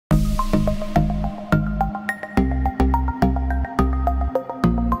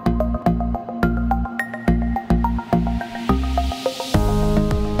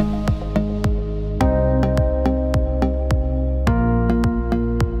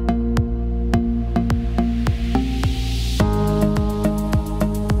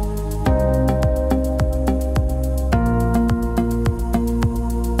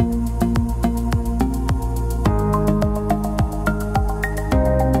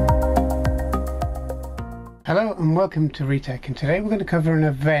Hello and welcome to Retech, and today we're going to cover an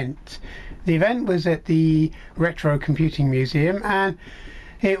event. The event was at the Retro Computing Museum and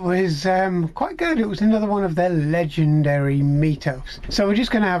it was quite good. It was another one of their legendary meetups. So we're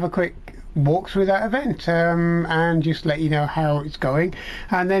just going to have a quick walk through that event and just let you know how it's going.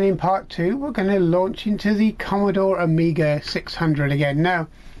 And then in part two we're going to launch into the Commodore Amiga 600 again. Now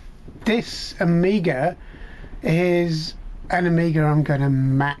this Amiga is an Amiga I'm going to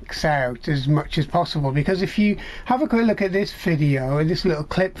max out as much as possible, because if you have a quick look at this video, this little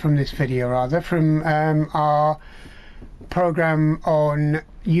clip from this video rather, from our program on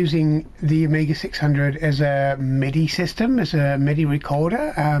using the Amiga 600 as a Midi system, as a Midi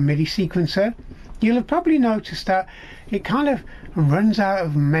recorder, a Midi sequencer, you'll have probably noticed that it kind of runs out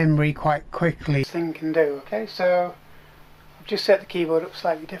of memory quite quickly. This thing can do. Okay, so I've just set the keyboard up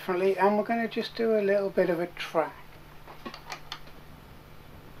slightly differently and we're going to just do a little bit of a track.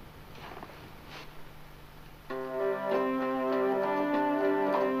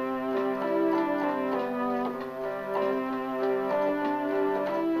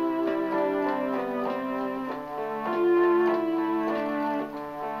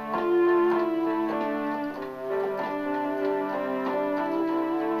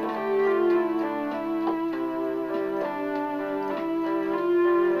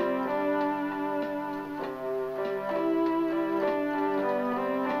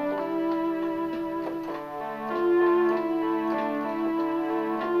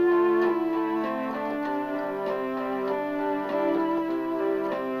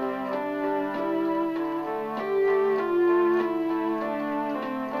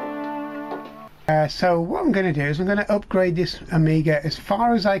 So what I'm going to do is I'm going to upgrade this Amiga as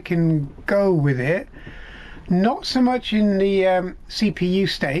far as I can go with it. Not so much in the CPU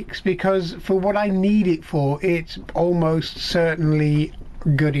stakes, because for what I need it for, it's almost certainly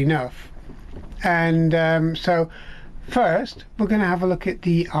good enough. And so first we're going to have a look at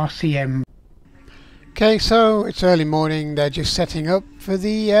the RCM. Okay, so it's early morning. They're just setting up for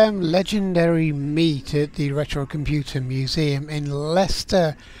the legendary meet at the Retro Computer Museum in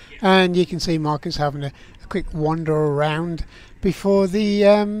Leicester. And you can see Marcus having a quick wander around before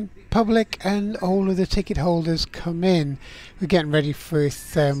the public and all of the ticket holders come in. We're getting ready for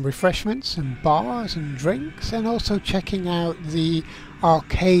refreshments and bars and drinks, and also checking out the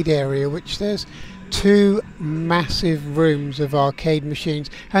arcade area, which there's two massive rooms of arcade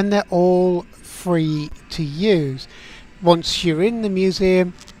machines, and they're all free to use. Once you're in the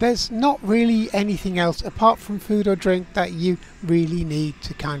museum, there's not really anything else apart from food or drink that you really need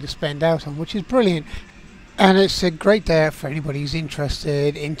to kind of spend out on, which is brilliant. And it's a great day out for anybody who's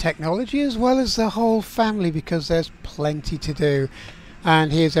interested in technology, as well as the whole family, because there's plenty to do.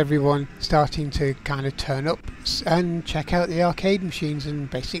 And here's everyone starting to kind of turn up and check out the arcade machines and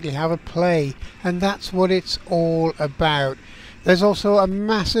basically have a play. And that's what it's all about. There's also a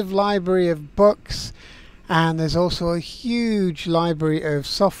massive library of books, and there's also a huge library of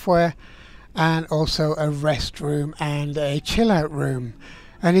software, and also a restroom and a chill out room.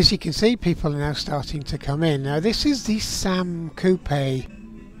 And as you can see, people are now starting to come in. Now this is the Sam Coupe,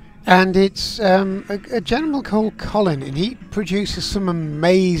 and it's a gentleman called Colin, and he produces some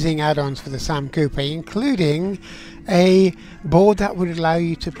amazing add-ons for the Sam Coupe, including a board that would allow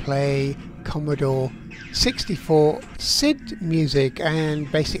you to play Commodore 64 SID music,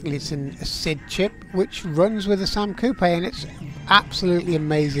 and basically it's a SID chip which runs with a Sam Coupe, and it's absolutely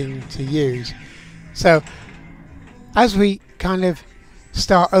amazing to use. So as we kind of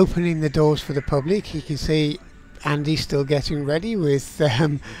start opening the doors for the public, you can see Andy's still getting ready with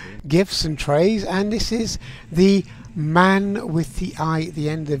gifts and trays, and this is the man with the eye at the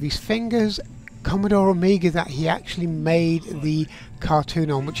end of his fingers, Commodore Amiga, that he actually made the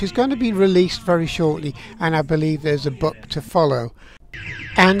cartoon on, which is going to be released very shortly, and I believe there's a book to follow.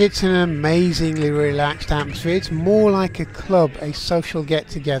 And it's an amazingly relaxed atmosphere. It's more like a club, a social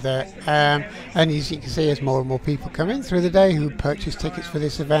get-together, and as you can see, as more and more people come in through the day who purchase tickets for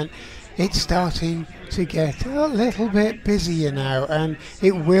this event, it's starting to get a little bit busier now, and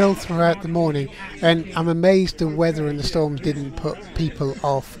it will throughout the morning. And I'm amazed the weather and the storms didn't put people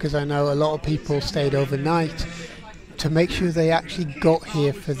off, because I know a lot of people stayed overnight to make sure they actually got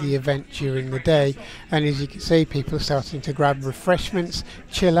here for the event during the day. And as you can see, people are starting to grab refreshments,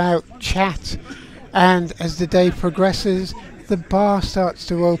 chill out, chat, and as the day progresses, the bar starts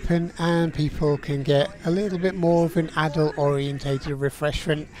to open and people can get a little bit more of an adult orientated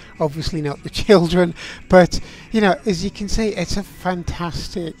refreshment. Obviously not the children, but you know, as you can see, it's a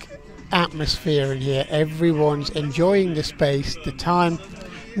fantastic atmosphere in here. Everyone's enjoying the space, the time,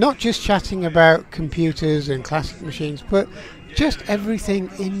 not just chatting about computers and classic machines, but just everything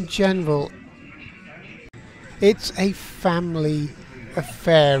in general. it's a family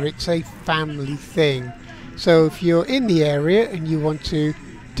affair, it's a family thing. So if you're in the area and you want to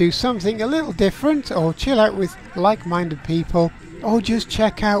do something a little different, or chill out with like-minded people, or just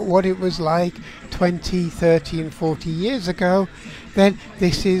check out what it was like 20, 30 and 40 years ago, then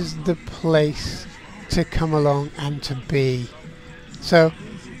this is the place to come along and to be. So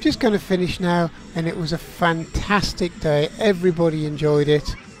just going to finish now, and it was a fantastic day. Everybody enjoyed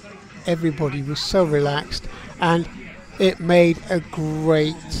it, everybody was so relaxed, and it made a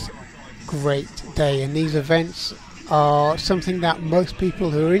great day. And these events are something that most people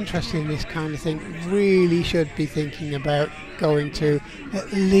who are interested in this kind of thing really should be thinking about going to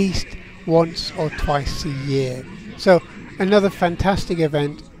at least once or twice a year. So another fantastic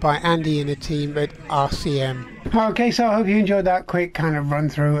event by Andy and the team at RCM. Okay, so I hope you enjoyed that quick kind of run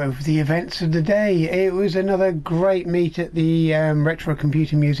through of the events of the day. It was another great meet at the Retro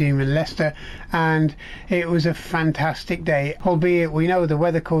Computer Museum in Leicester, and it was a fantastic day, albeit we know the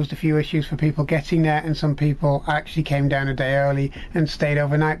weather caused a few issues for people getting there, and some people actually came down a day early and stayed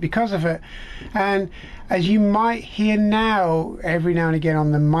overnight because of it. And as you might hear now, every now and again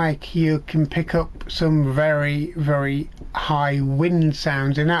on the mic, you can pick up some very, very high wind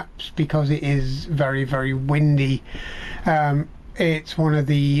sounds, and that's because it is very, very windy. It's one of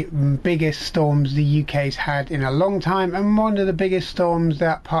the biggest storms the UK's had in a long time, and one of the biggest storms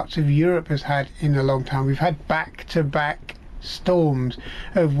that parts of Europe has had in a long time. We've had back-to-back storms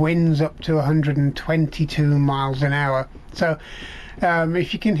of winds up to 122 miles an hour. So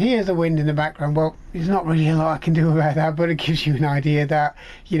if you can hear the wind in the background, well, there's not really a lot I can do about that, but it gives you an idea that,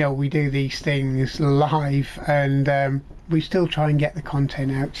 you know, we do these things live, and we still try and get the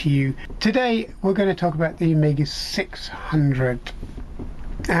content out to you. Today we're going to talk about the Amiga 600.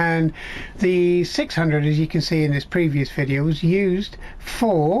 And the 600, as you can see in this previous video, was used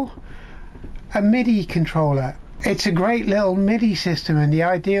for a Midi controller. It's a great little Midi system, and the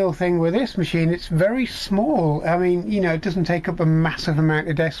ideal thing with this machine, it's very small. I mean, you know, it doesn't take up a massive amount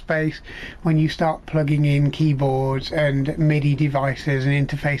of desk space when you start plugging in keyboards and MIDI devices and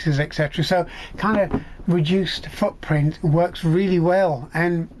interfaces, etc. So kind of reduced footprint works really well.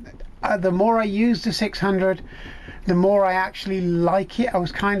 And the more I use the 600, the more I actually like it. I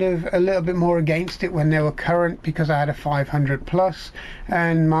was kind of a little bit more against it when they were current, because I had a 500 plus,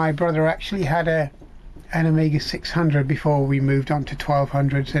 and my brother actually had an Amiga 600 before we moved on to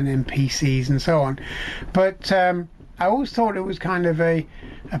 1200s and then PCs and so on. But I always thought it was kind of a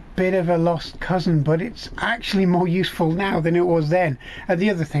bit of a lost cousin, but it's actually more useful now than it was then.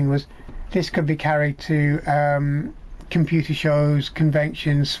 The other thing was, this could be carried to computer shows,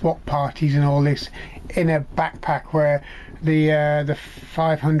 conventions, swap parties and all this in a backpack, where the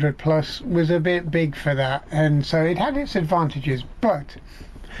 500 plus was a bit big for that, and so it had its advantages. But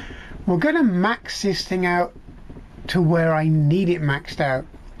we're going to max this thing out to where I need it maxed out,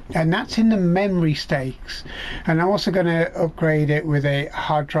 and that's in the memory stakes. And I'm also going to upgrade it with a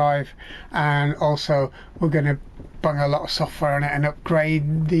hard drive, and also we're going to bung a lot of software on it and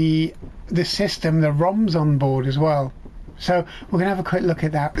upgrade the system, the ROMs on board as well. So we're going to have a quick look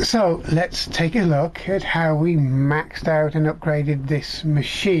at that. So let's take a look at how we maxed out and upgraded this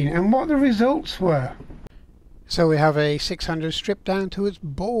machine and what the results were. So we have a 600 stripped down to its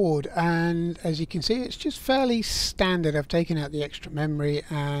board, and as you can see, it's just fairly standard. I've taken out the extra memory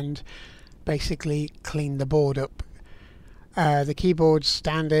and basically cleaned the board up. The keyboard's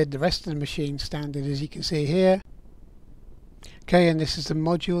standard, the rest of the machine standard, as you can see here. Okay, and this is the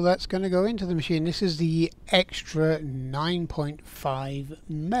module that's going to go into the machine. This is the extra 9.5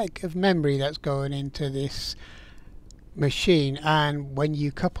 meg of memory that's going into this machine, and when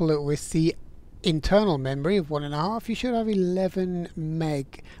you couple it with the internal memory of 1.5, you should have 11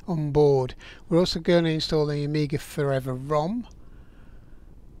 meg on board. We're also going to install the Amiga Forever ROM,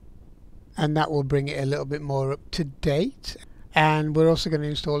 and that will bring it a little bit more up to date. And we're also going to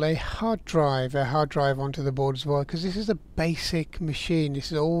install a hard drive onto the board as well, because this is a basic machine.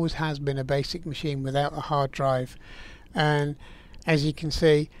 This always has been a basic machine without a hard drive. And as you can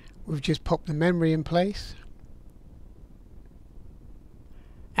see, we've just popped the memory in place,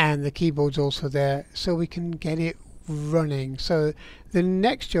 and the keyboard's also there, so we can get it running. So the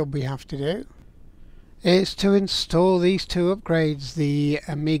next job we have to do is to install these two upgrades, the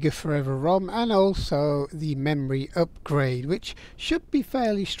Amiga Forever ROM and also the memory upgrade, which should be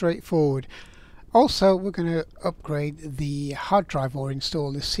fairly straightforward. Also, we're going to upgrade the hard drive, or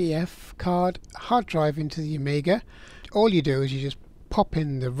install the CF card hard drive into the Amiga. All you do is you just pop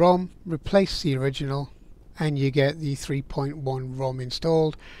in the ROM, replace the original, and you get the 3.1 ROM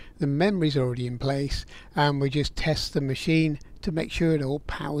installed. the memory's already in place, and we just test the machine to make sure it all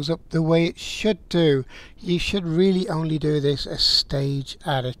powers up the way it should do. You should really only do this a stage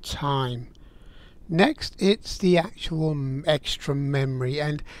at a time. Next, it's the actual extra memory,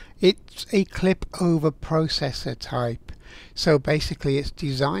 and it's a clip over processor type. So basically it's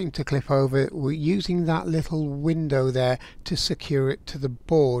designed to clip over. We're using that little window there to secure it to the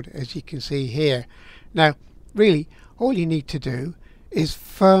board, as you can see here. Now really all you need to do is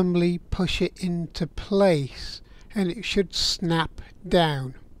firmly push it into place and it should snap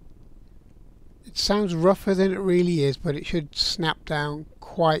down. It sounds rougher than it really is, but it should snap down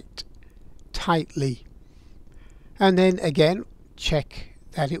quite tightly. And then again, check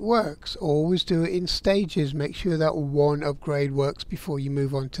that it works. Always do it in stages. Make sure that one upgrade works before you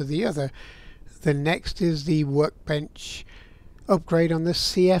move on to the other. The next is the workbench upgrade on the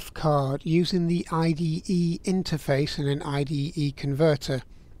CF card using the IDE interface and an IDE converter.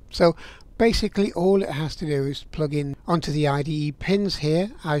 So basically all it has to do is plug in onto the IDE pins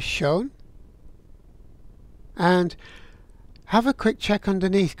here as shown, and have a quick check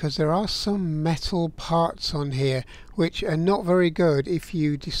underneath, because there are some metal parts on here which are not very good if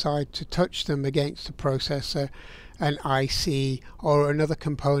you decide to touch them against the processor, an IC or another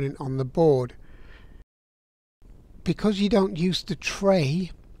component on the board. Because you don't use the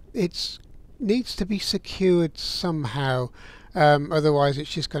tray, it needs to be secured somehow, otherwise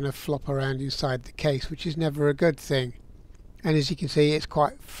it's just going to flop around inside the case, which is never a good thing. And as you can see, it's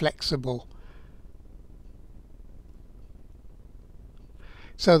quite flexible.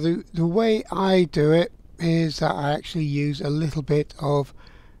 So the way I do it is that I actually use a little bit of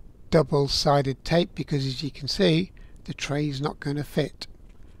double-sided tape, because as you can see the tray is not going to fit.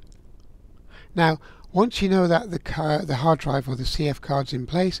 Now once you know that the hard drive or the CF card's in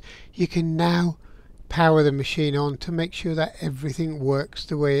place, you can now power the machine on to make sure that everything works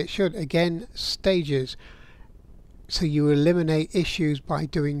the way it should. Again, stages. So you eliminate issues by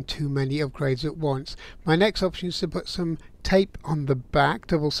doing too many upgrades at once. My next option is to put some tape on the back,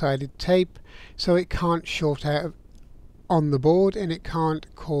 double-sided tape, so it can't short out on the board and it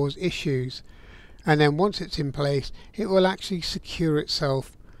can't cause issues. And then once it's in place, it will actually secure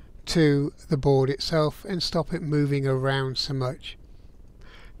itself to the board itself and stop it moving around so much.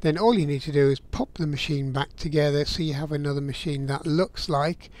 Then all you need to do is pop the machine back together so you have another machine that looks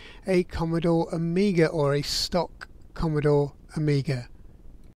like a Commodore Amiga or a stock Commodore Amiga.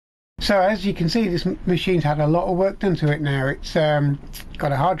 So as you can see, this machine's had a lot of work done to it now. It's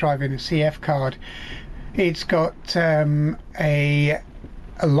got a hard drive in, a CF card. It's got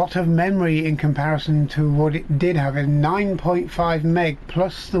a lot of memory in comparison to what it did have, a 9.5 meg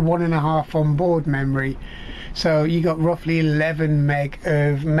plus the 1.5 on board memory. So you got roughly 11 meg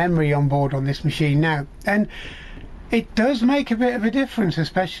of memory on board on this machine now, and it does make a bit of a difference,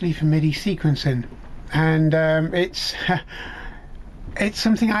 especially for MIDI sequencing. And it's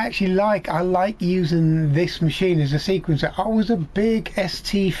something I actually like. I like using this machine as a sequencer. I was a big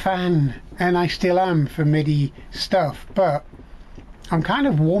ST fan, and I still am, for MIDI stuff, but I'm kind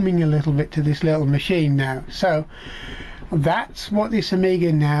of warming a little bit to this little machine now. So that's what this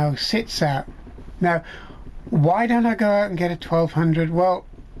Amiga now sits at. Now why don't I go out and get a 1200? Well,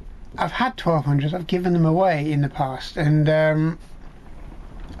 I've had 1200s, I've given them away in the past, and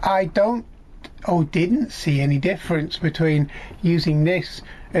I didn't see any difference between using this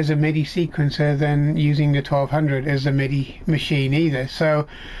as a MIDI sequencer than using the 1200 as a MIDI machine either. So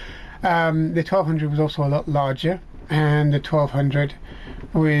the 1200 was also a lot larger, and the 1200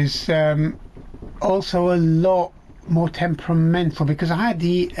 was also a lot more temperamental, because I had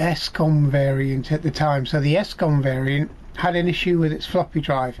the ESCOM variant at the time. So the ESCOM variant had an issue with its floppy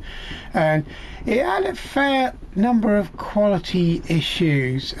drive, and it had a fair number of quality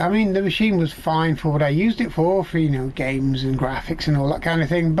issues. I mean, the machine was fine for what I used it for, you know, games and graphics and all that kind of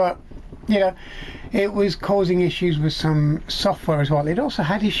thing, but you know, it was causing issues with some software as well. It also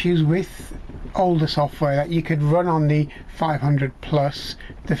had issues with older software that you could run on the 500 plus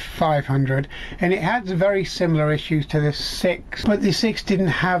the 500, and it had very similar issues to the 6, but the 6 didn't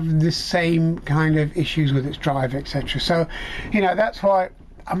have the same kind of issues with its drive, etc. So you know, that's why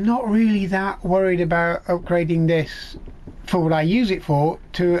I'm not really that worried about upgrading this for what I use it for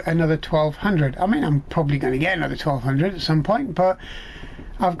to another 1200. I mean, I'm probably going to get another 1200 at some point, but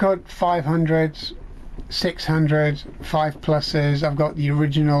I've got 500s, 600, 5 pluses. I've got the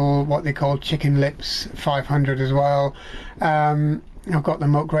original, what they call chicken lips 500 as well. I've got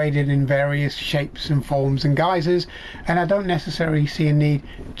them upgraded in various shapes and forms and guises, and I don't necessarily see a need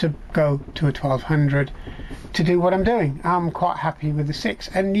to go to a 1200 to do what I'm doing. I'm quite happy with the 6,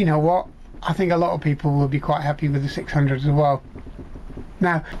 and you know what, I think a lot of people will be quite happy with the 600 as well.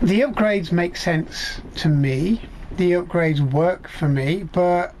 Now, the upgrades make sense to me. The upgrades work for me,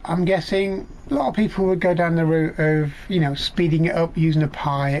 but I'm guessing a lot of people would go down the route of, you know, speeding it up using a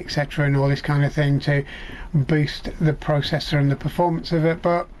Pi, etc., and all this kind of thing to boost the processor and the performance of it.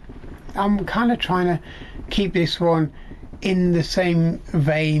 But I'm kind of trying to keep this one in the same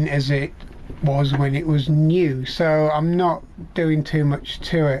vein as it was when it was new, so I'm not doing too much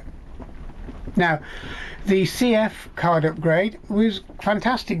to it. Now, the CF card upgrade was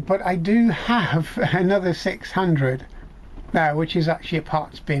fantastic, but I do have another 600 now, which is actually a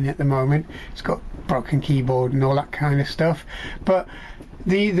parts bin at the moment. It's got broken keyboard and all that kind of stuff, but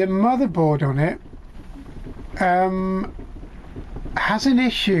the motherboard on it has an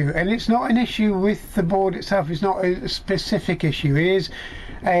issue, and it's not an issue with the board itself. It's not a specific issue. It is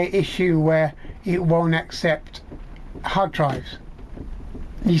a issue where it won't accept hard drives.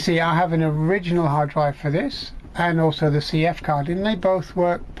 You see, I have an original hard drive for this and also the CF card, and they both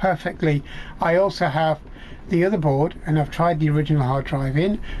work perfectly. I also have the other board, and I've tried the original hard drive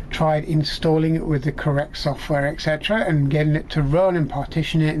in, tried installing it with the correct software, etc., and getting it to run and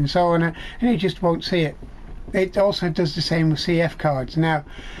partition it and so on, and it just won't see it. It also does the same with CF cards. Now,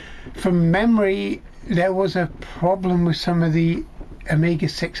 from memory, there was a problem with some of the Amiga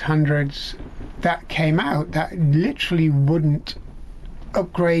 600s that came out that literally wouldn't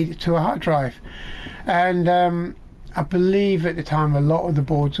upgrade to a hard drive, and I believe at the time a lot of the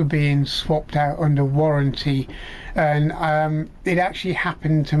boards were being swapped out under warranty, and it actually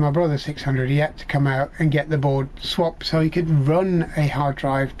happened to my brother 600. He had to come out and get the board swapped so he could run a hard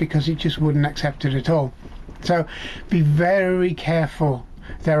drive because it just wouldn't accept it at all. So be very careful.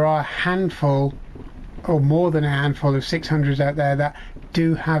 There are a handful, or more than a handful, of 600s out there that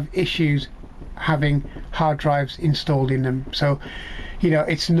do have issues having hard drives installed in them. So, you know,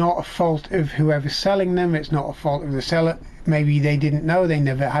 it's not a fault of whoever's selling them, it's not a fault of the seller. Maybe they didn't know, they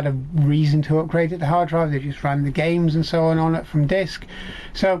never had a reason to upgrade it to hard drive, they just ran the games and so on it from disk.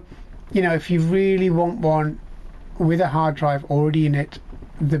 So, you know, if you really want one with a hard drive already in it,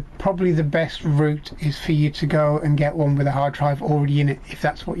 probably the best route is for you to go and get one with a hard drive already in it, if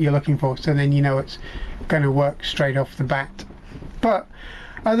that's what you're looking for, so then you know it's going to work straight off the bat. But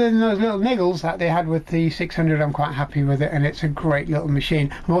other than those little niggles that they had with the 600, I'm quite happy with it, and it's a great little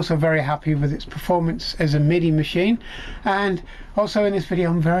machine. I'm also very happy with its performance as a MIDI machine, and also in this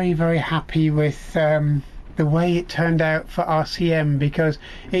video I'm very, very happy with the way it turned out for RCM, because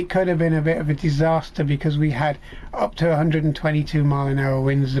it could have been a bit of a disaster because we had up to 122-mile-an-hour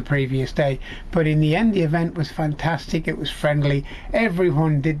winds the previous day, but in the end the event was fantastic. It was friendly,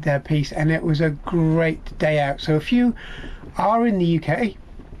 everyone did their piece, and it was a great day out. So if you are in the UK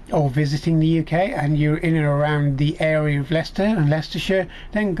or visiting the UK and you're in and around the area of Leicester and Leicestershire,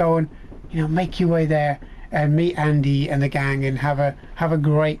 then go and, you know, make your way there and meet Andy and the gang and have a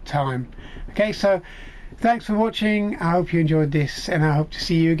great time. Okay, so thanks for watching. I hope you enjoyed this, and I hope to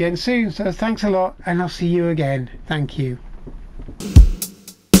see you again soon. So thanks a lot, and I'll see you again. Thank you.